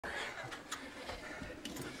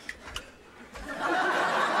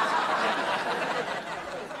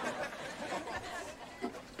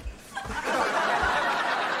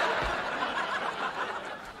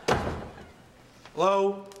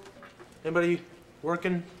Anybody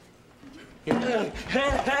working? Hey,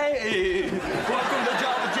 welcome to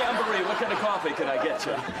Java Jamboree. What kind of coffee can I get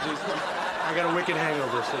you? I got a wicked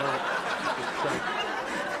hangover, so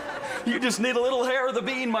You just need a little hair of the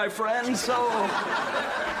bean, my friend, so...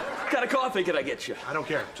 What kind of coffee can I get you? I don't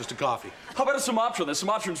care, just a coffee. How about a Sumatran? The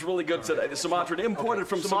Sumatran's really good today. The Sumatran, imported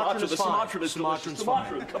from Sumatra. The Sumatran is delicious.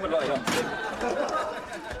 Sumatran, coming right up.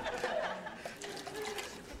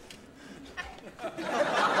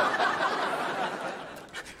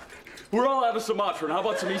 We're all out of Sumatran. How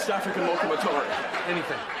about some East African Mocha Matari?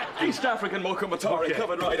 Anything. East African Mocha Matari, Okay.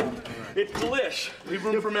 coming right up. It's delish. Leave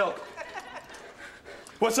room for milk.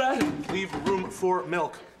 What's that? Leave room for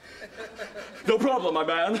milk. No problem, my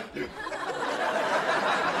man. Did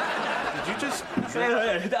you just...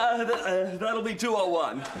 That'll be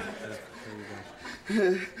 201.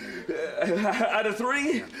 Out of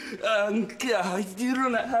 3, you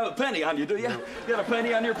don't have a penny on you, do you? You got a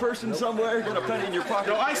penny on your person somewhere? Got a penny in your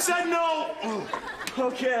pocket? No, I said no!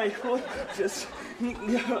 Okay, well, just...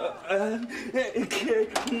 Okay.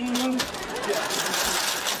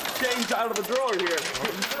 Change out of the drawer here.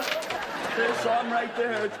 There's some right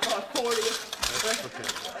there. It's about 40.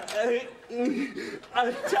 Okay.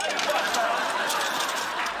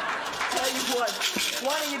 Tell you what,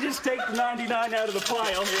 why don't you just take the 99 out of the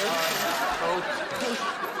pile here?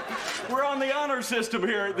 We're on the honor system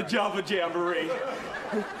here at the Java Jamboree.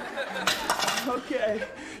 Okay,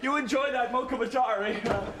 you enjoy that Mocha Matari.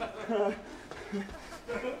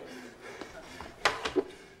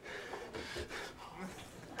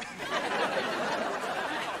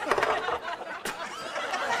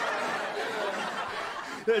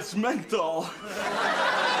 It's menthol.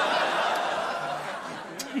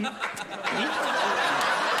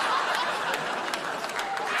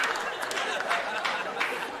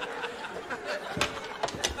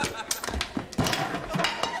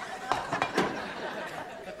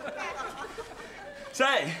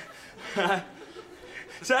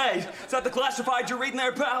 Say, is that the classified you're reading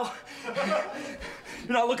there, pal?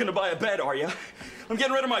 You're not looking to buy a bed, are you? I'm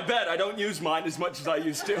getting rid of my bed. I don't use mine as much as I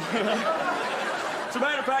used to. As a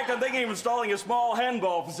matter of fact, I'm thinking of installing a small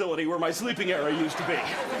handball facility where my sleeping area used to be.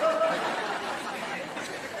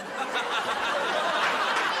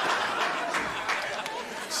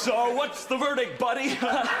 So, what's the verdict, buddy? You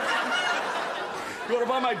want to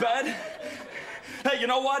buy my bed? Hey, you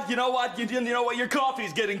know what? You know what? Your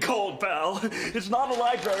coffee's getting cold, pal. It's not a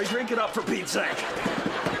library. Drink it up for Pete's sake.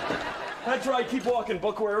 That's right. Keep walking,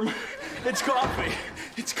 bookworm. It's coffee.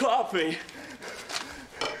 It's coffee.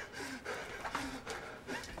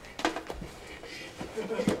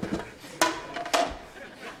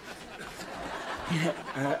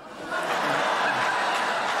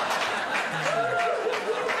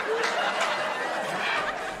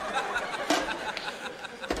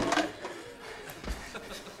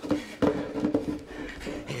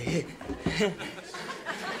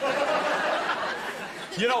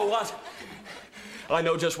 You know what? I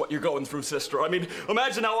know just what you're going through, sister. I mean,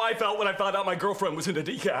 imagine how I felt when I found out my girlfriend was into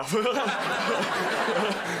decaf.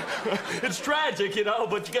 It's tragic, you know,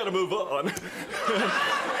 but you gotta move on.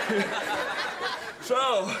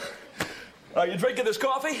 So, are you drinking this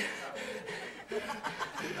coffee?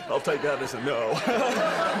 I'll take that as a no.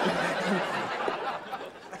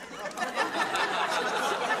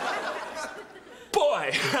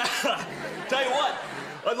 Boy, tell you what,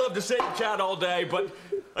 I'd love to sit and chat all day, but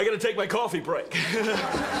I gotta take my coffee break. You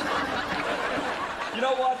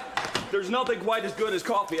know what? There's nothing quite as good as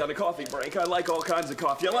coffee on a coffee break. I like all kinds of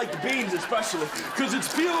coffee. I like the beans especially, because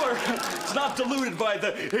it's pure. It's not diluted by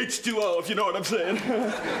the H2O, if you know what I'm saying.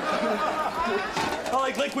 I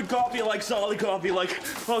like liquid coffee, I like solid coffee, I like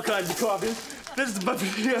all kinds of coffee. This is the...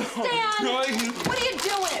 Stan! What are you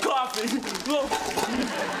doing? Coffee.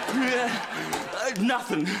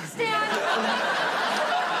 Nothing. Stan!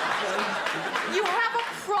 You have a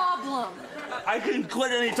problem. I can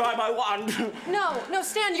quit anytime I want. No,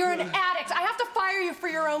 Stan, you're an addict. I have to fire you for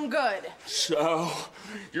your own good. So,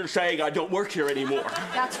 you're saying I don't work here anymore?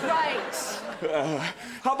 That's right.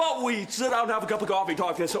 How about we sit down and have a cup of coffee,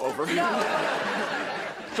 talk this over? No.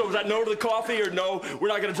 So is that no to the coffee or no, we're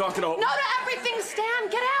not going to talk it over? No to everything, Stan.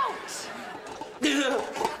 Get out.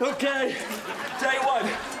 Okay. Tell you what,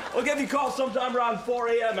 I'll give you a call sometime around 4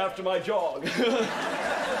 a.m. after my jog.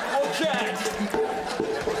 We'll chat.